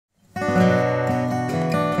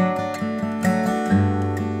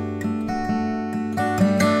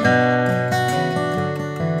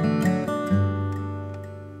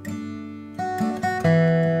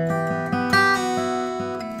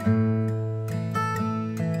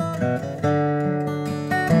Right,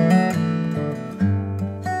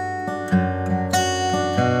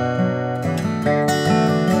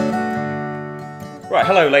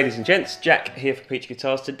 hello ladies and gents, Jack here for Peach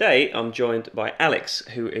Guitars. Today I'm joined by Alex,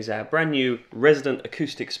 who is our brand new resident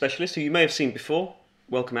acoustic specialist, who you may have seen before.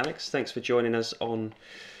 Welcome Alex, thanks for joining us on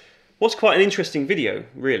what's quite an interesting video,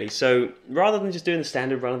 really. So rather than just doing the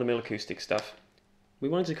standard run-of-the-mill acoustic stuff, we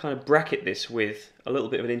wanted to kind of bracket this with a little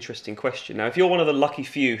bit of an interesting question. Now if you're one of the lucky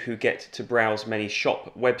few who get to browse many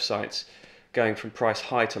shop websites going from price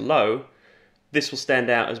high to low, this will stand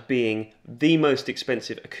out as being the most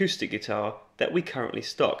expensive acoustic guitar that we currently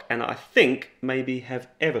stock, and I think maybe have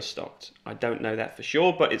ever stocked. I don't know that for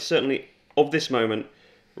sure, but it's certainly, of this moment,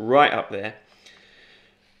 right up there.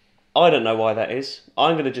 I don't know why that is.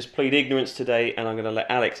 I'm going to just plead ignorance today, and I'm going to let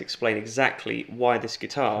Alex explain exactly why this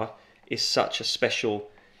guitar is such a special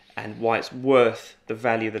and why it's worth the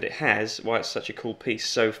value that it has, why it's such a cool piece.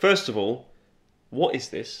 So first of all, what is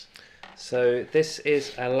this? So this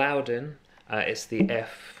is a Lowden. It's the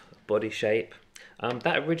F body shape.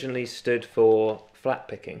 That originally stood for flat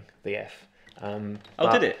picking, the F. Oh,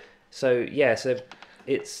 did it? So yeah, so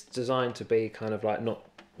it's designed to be kind of like not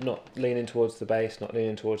leaning towards the bass, not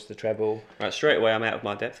leaning towards the treble. Right, straight away I'm out of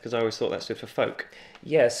my depth because I always thought that stood for folk.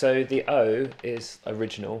 Yeah, so the O is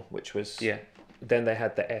original, which was... Yeah. Then they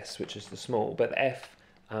had the S, which is the small, but the F,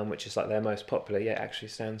 which is like their most popular, yeah, actually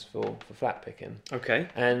stands for flat picking. Okay.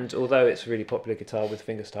 And although it's a really popular guitar with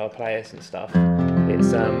fingerstyle players and stuff,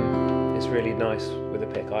 it's really nice with a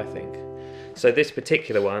pick, I think. So this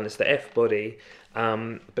particular one is the F body,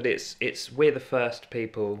 but we're the first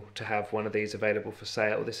people to have one of these available for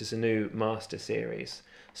sale. This is a new Master Series.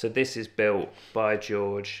 So this is built by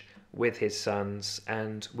George with his sons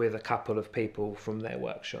and with a couple of people from their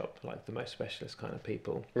workshop, like the most specialist kind of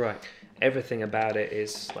people. Right. Everything about it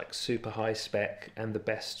is like super high spec and the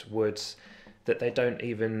best woods that they don't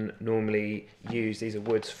even normally use. These are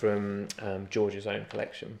woods from George's own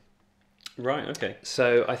collection. Right, okay.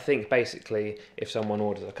 So I think basically if someone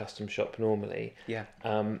orders a custom shop normally, yeah,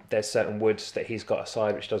 there's certain woods that he's got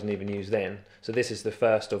aside which doesn't even use then. So this is the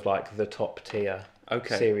first of like the top tier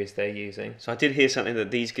series they're using. So I did hear something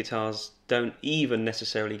that these guitars don't even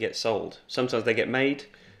necessarily get sold. Sometimes they get made.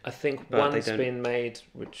 I think one's been made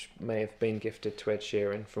which may have been gifted to Ed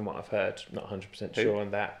Sheeran from what I've heard. Not 100% sure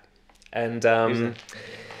on that. And but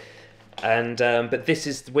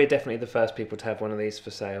we're definitely the first people to have one of these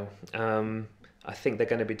for sale. I think they're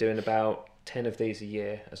going to be doing about 10 of these a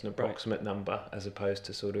year as an approximate number, as opposed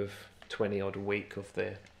to sort of 20 odd a week of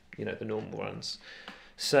the normal runs.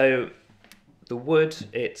 So the wood,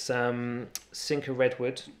 it's Sinker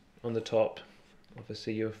redwood on the top.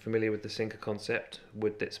 Obviously you're familiar with the Sinker concept,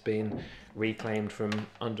 wood that's been reclaimed from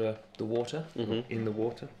under the water, in the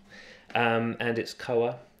water. And it's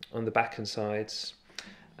Koa on the back and sides.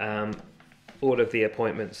 All of the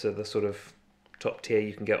appointments are the sort of top tier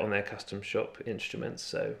you can get on their custom shop instruments.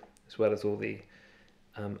 So as well as all the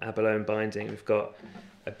abalone binding, we've got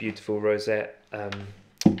a beautiful rosette.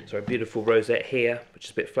 Beautiful rosette here, which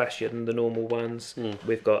is a bit flashier than the normal ones.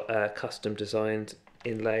 We've got a custom designed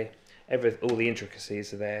inlay. All the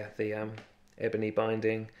intricacies are there. The ebony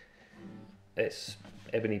binding. It's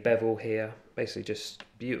ebony bevel here. Basically just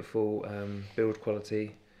beautiful build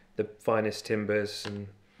quality. The finest timbers and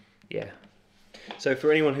yeah. So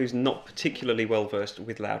for anyone who's not particularly well versed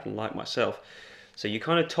with Lowden like myself, so you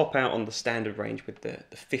kind of top out on the standard range with the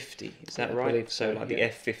 50, is that right? So like the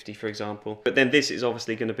F50 for example. But then this is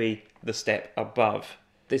obviously going to be the step above.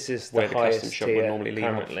 This is where the custom highest shop tier would normally leave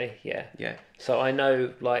currently, off. yeah. Yeah. So I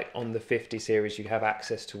know like on the 50 series you have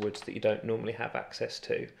access to woods that you don't normally have access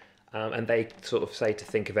to. And they sort of say to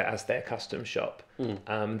think of it as their custom shop.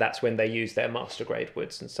 That's when they use their master grade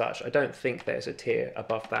woods and such. I don't think there's a tier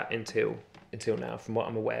above that until now, from what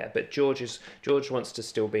I'm aware. But George wants to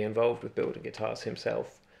still be involved with building guitars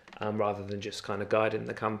himself, rather than just kind of guiding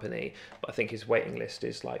the company. But I think his waiting list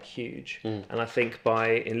is like huge. And I think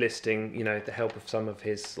by enlisting, the help of some of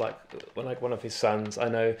his like one of his sons, I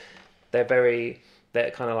know they're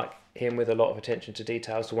kind of like him with a lot of attention to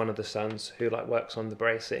details. So one of the sons who like works on the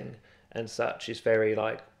bracing and such is very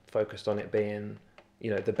like focused on it being,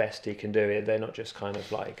 the best he can do it. They're not just kind of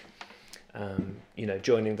like,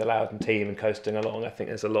 joining the Lowden team and coasting along. I think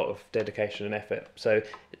there's a lot of dedication and effort. So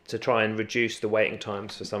to try and reduce the waiting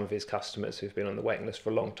times for some of his customers who've been on the waiting list for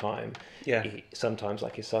a long time, sometimes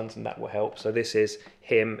like his sons and that will help. So this is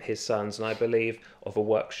him, his sons, and I believe of a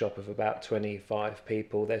workshop of about 25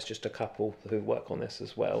 people, there's just a couple who work on this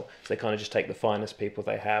as well. So they kind of just take the finest people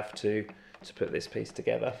they have to to put this piece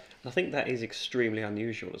together. I think that is extremely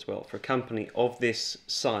unusual as well for a company of this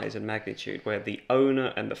size and magnitude, where the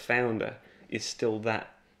owner and the founder is still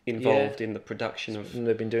that involved in the production of. And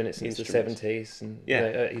they've been doing it since the 70s, and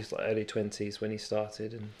he's like early 20s when he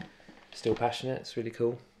started, and still passionate. It's really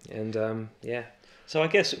cool, and yeah. So I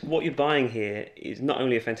guess what you're buying here is not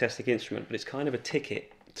only a fantastic instrument, but it's kind of a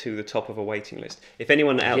ticket to the top of a waiting list. If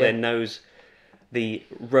anyone out there knows the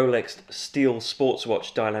Rolex steel sports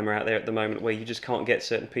watch dilemma out there at the moment, where you just can't get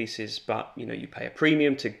certain pieces, but you pay a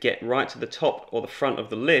premium to get right to the top or the front of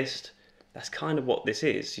the list, that's kind of what this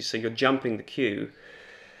is. So you're jumping the queue,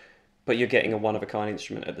 but you're getting a one-of-a-kind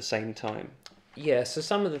instrument at the same time. Yeah, so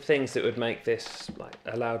some of the things that would make this like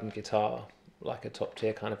a Lowden guitar, like a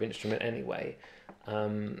top-tier kind of instrument anyway,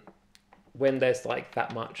 when there's like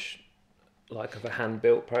that much like of a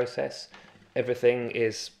hand-built process, everything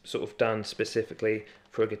is sort of done specifically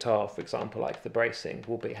for a guitar. For example, like the bracing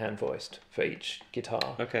will be hand voiced for each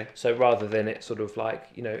guitar. Okay. So rather than it sort of like,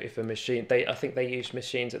 if a machine, I think they use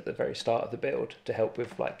machines at the very start of the build to help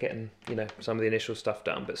with like getting, some of the initial stuff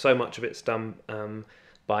done, but so much of it's done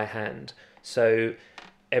by hand. So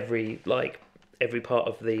every part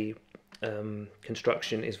of the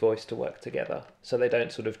construction is voiced to work together. So they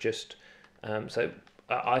don't sort of just, so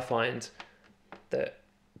I find that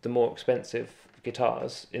the more expensive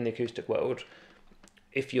guitars in the acoustic world,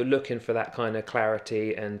 if you're looking for that kind of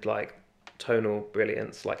clarity and like tonal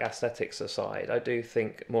brilliance, like aesthetics aside, I do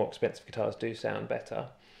think more expensive guitars do sound better.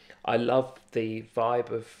 I love the vibe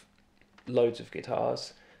of loads of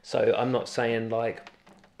guitars, so I'm not saying like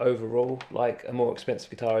overall like a more expensive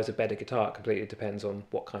guitar is a better guitar. It completely depends on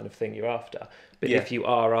what kind of thing you're after. But if you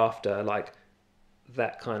are after like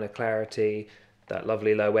that kind of clarity, that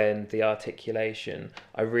lovely low end, the articulation,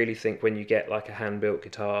 I really think when you get like a hand-built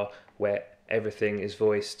guitar where everything is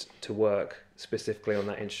voiced to work specifically on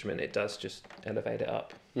that instrument, it does just elevate it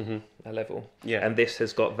up a level. Yeah. And this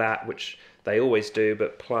has got that, which they always do,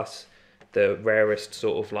 but plus the rarest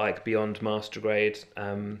sort of like beyond master grade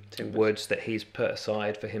woods that he's put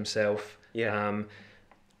aside for himself. Yeah.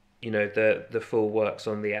 The full works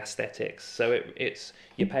on the aesthetics. So it's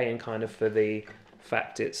you're paying kind of for the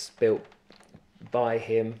fact it's built by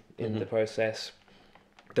him in the process,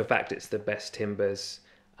 the fact it's the best timbers,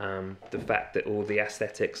 the fact that all the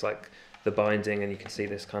aesthetics like the binding, and you can see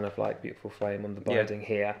this kind of like beautiful flame on the binding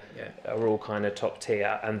here, are all kind of top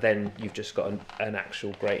tier, and then you've just got an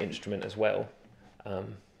actual great instrument as well.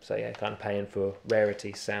 So yeah, kind of paying for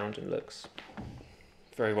rarity, sound and looks.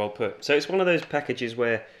 Very well put. So it's one of those packages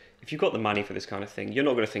where if you've got the money for this kind of thing, you're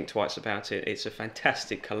not going to think twice about it. It's a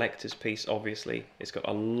fantastic collector's piece, obviously. It's got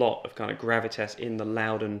a lot of kind of gravitas in the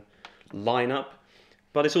Lowden lineup,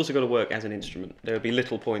 but it's also got to work as an instrument. There would be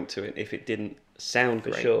little point to it if it didn't sound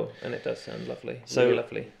great. For sure, and it does sound lovely. So, really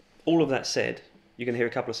lovely. All of that said, you're going to hear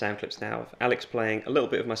a couple of sound clips now of Alex playing, a little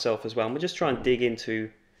bit of myself as well, and we'll just try and dig into,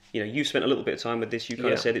 you spent a little bit of time with this, you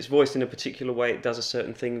kind of said it's voiced in a particular way, it does a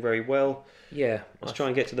certain thing very well. Yeah. Let's try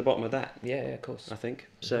and get to the bottom of that. Yeah, of course. I think.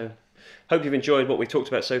 So, hope you've enjoyed what we've talked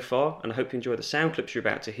about so far, and I hope you enjoy the sound clips you're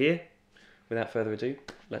about to hear. Without further ado,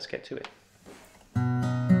 let's get to it.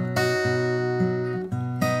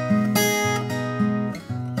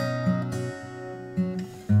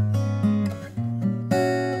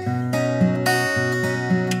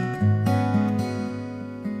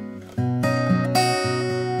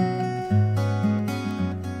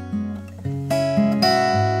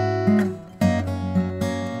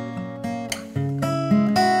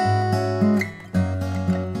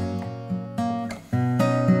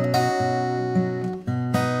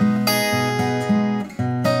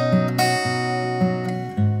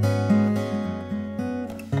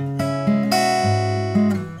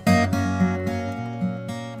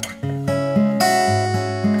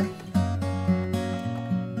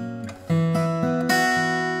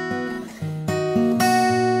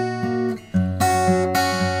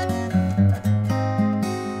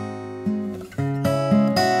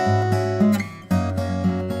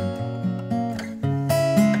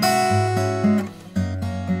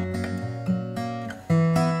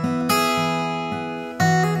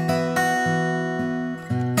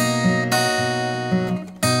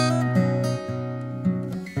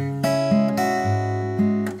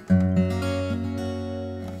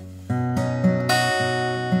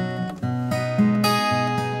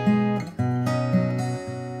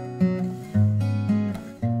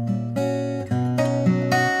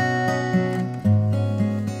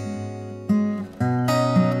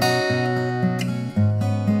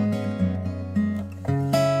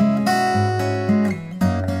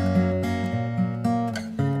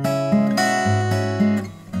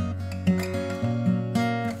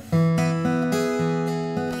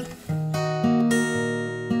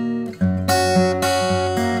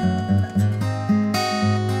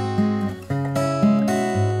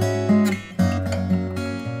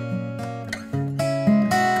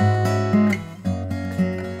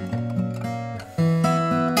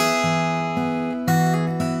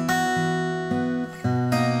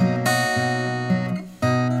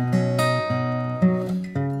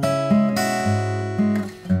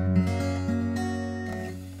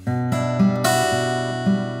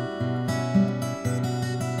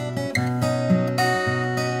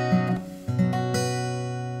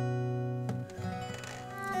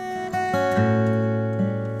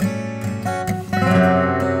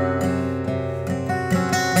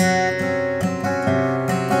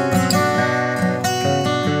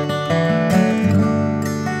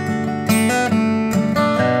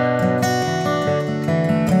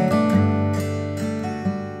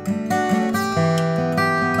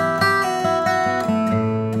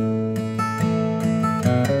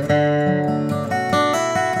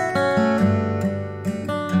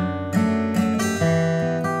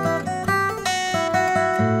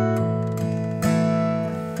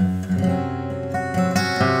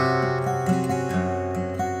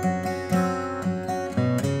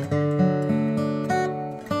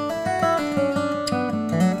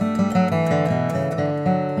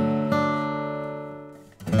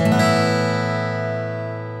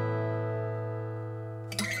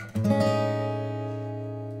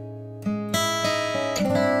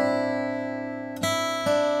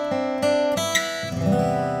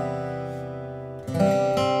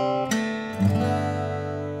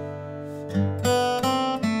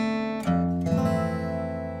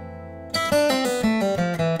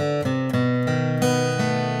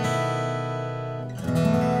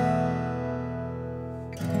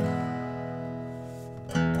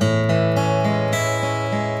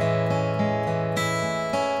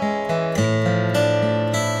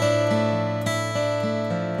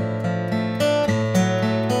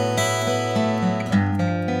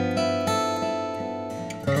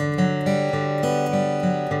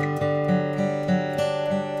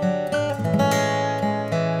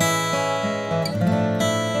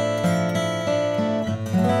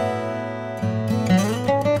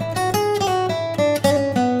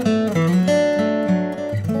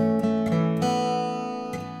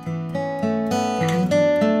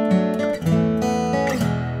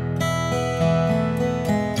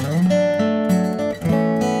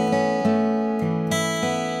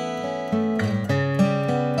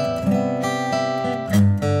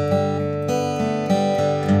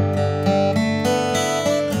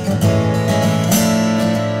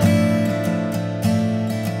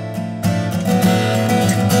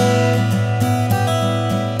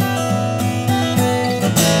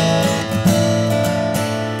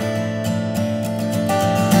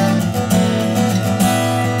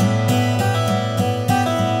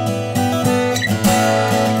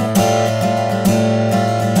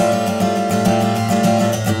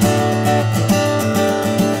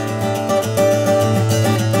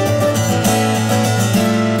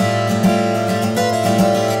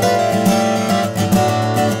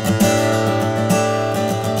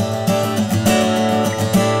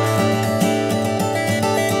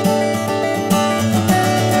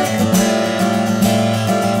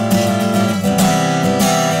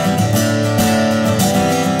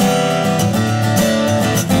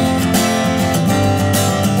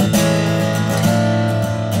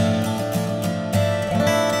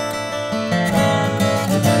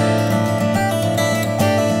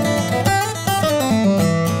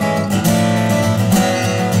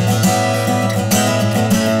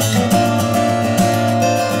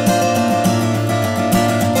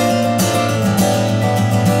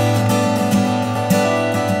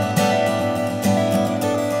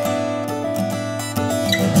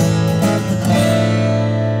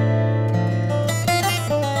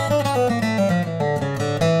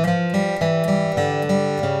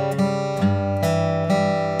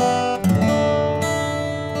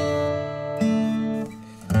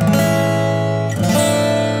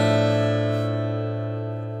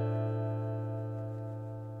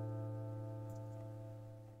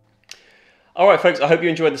 All right, folks, I hope you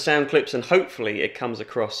enjoyed the sound clips, and hopefully it comes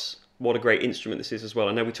across what a great instrument this is as well.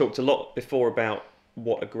 I know we talked a lot before about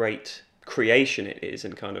what a great creation it is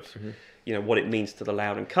and kind of, you know, what it means to the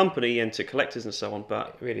Lowden company and to collectors and so on,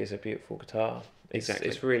 but It really is a beautiful guitar. Exactly.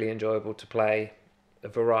 It's really enjoyable to play a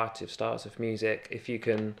variety of styles of music. If you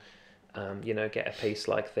can, you know, get a piece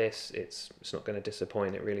like this, it's not going to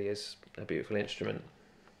disappoint. It really is a beautiful instrument.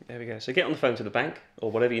 there we go. So get on the phone to the bank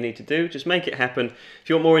or whatever you need to do. Just make it happen. If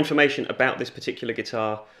you want more information about this particular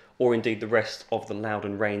guitar or indeed the rest of the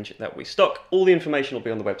Lowden range that we stock, all the information will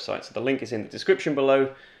be on the website. So the link is in the description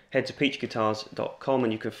below. Head to peachguitars.com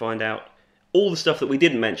and you can find out all the stuff that we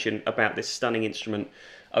didn't mention about this stunning instrument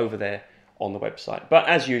over there on the website. But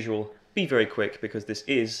as usual, be very quick because this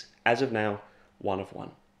is, as of now, one of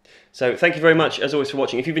one. So thank you very much, as always, for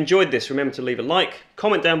watching. If you've enjoyed this, remember to leave a like,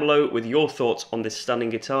 comment down below with your thoughts on this stunning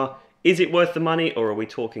guitar. Is it worth the money, or are we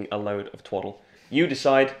talking a load of twaddle? You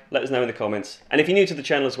decide, let us know in the comments. And if you're new to the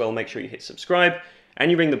channel as well, make sure you hit subscribe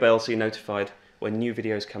and you ring the bell so you're notified when new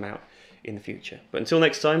videos come out in the future. But until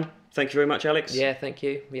next time, thank you very much, Alex. Yeah, thank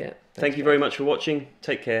you. Yeah. Thank you very much for watching.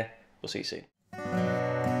 Take care. We'll see you soon.